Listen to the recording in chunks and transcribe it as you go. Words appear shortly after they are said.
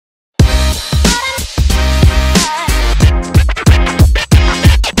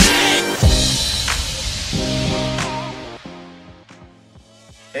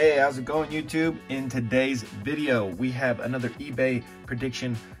how's it going, YouTube? In today's video, we have another eBay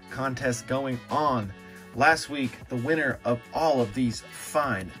prediction contest going on. Last week, the winner of all of these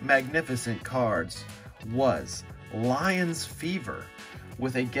fine, magnificent cards was Lion's Fever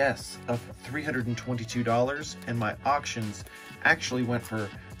with a guess of $322, and my auctions actually went for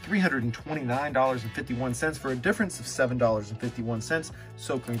 $329.51 for a difference of $7.51.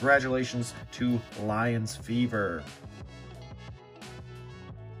 So congratulations to Lion's Fever.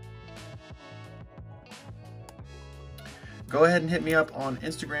 Go ahead and hit me up on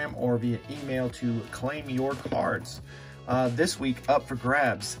Instagram or via email to claim your cards. This week up for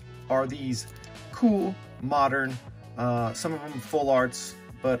grabs are these cool, modern, some of them full arts,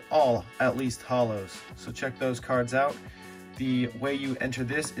 but all at least holos. So check those cards out. The way you enter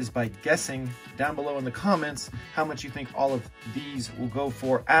this is by guessing down below in the comments how much you think all of these will go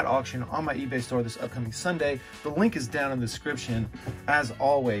for at auction on my eBay store this upcoming Sunday. The link is down in the description. As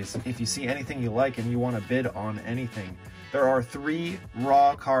always, if you see anything you like and you want to bid on anything, there are 4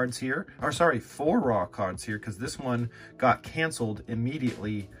 raw cards here, because this one got canceled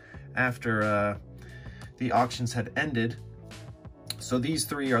immediately after the auctions had ended. So these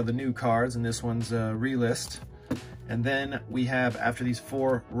 3 are the new cards, and this one's a relist. And then we have, after these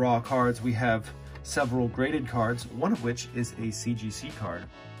 4 raw cards, we have several graded cards, one of which is a CGC card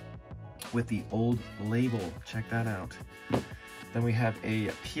with the old label. Check that out. Then we have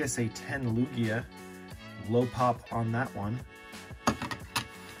a PSA 10 Lugia, low pop on that one.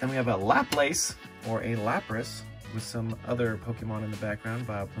 Then we have a Laplace, or a Lapras, with some other Pokemon in the background,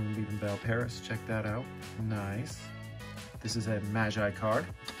 Vileplume, Weavile, Paris. Check that out. Nice. This is a Magi card.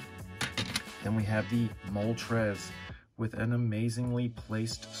 Then we have the Moltres with an amazingly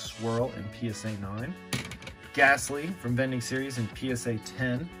placed swirl in PSA 9. Ghastly from Vending Series in PSA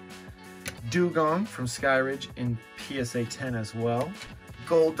 10. Dugong from Skyridge in PSA 10 as well.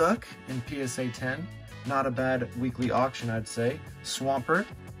 Golduck in PSA 10. Not a bad weekly auction, I'd say. Swampert,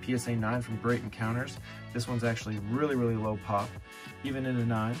 PSA 9 from Great Encounters. This one's actually really, really low pop, even in a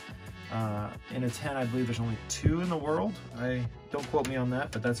 9. In a 10, I believe there's only 2 in the world. Don't quote me on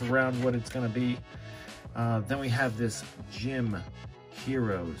that, but that's around what it's gonna be. Then we have this Gym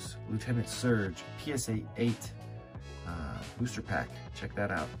Heroes Lieutenant Surge PSA 8 booster pack. Check that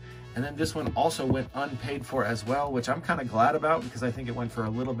out. And then this one also went unpaid for as well, which I'm kind of glad about because I think it went for a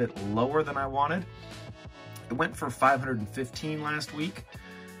little bit lower than I wanted. It went for $515 last week,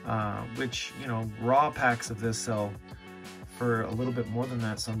 which, you know, raw packs of this sell for a little bit more than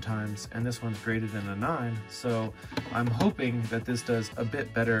that sometimes, and this one's graded in a 9, so I'm hoping that this does a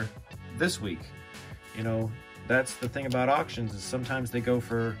bit better this week. You know, that's the thing about auctions, is sometimes they go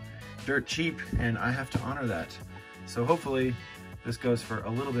for dirt cheap, and I have to honor that. So hopefully this goes for a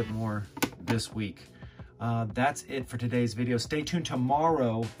little bit more this week. That's it for today's video. Stay tuned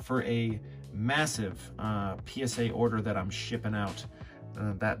tomorrow for a massive PSA order that I'm shipping out.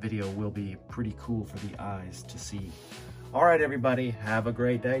 That video will be pretty cool for the eyes to see. All right, everybody, have a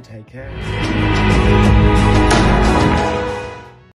great day. Take care.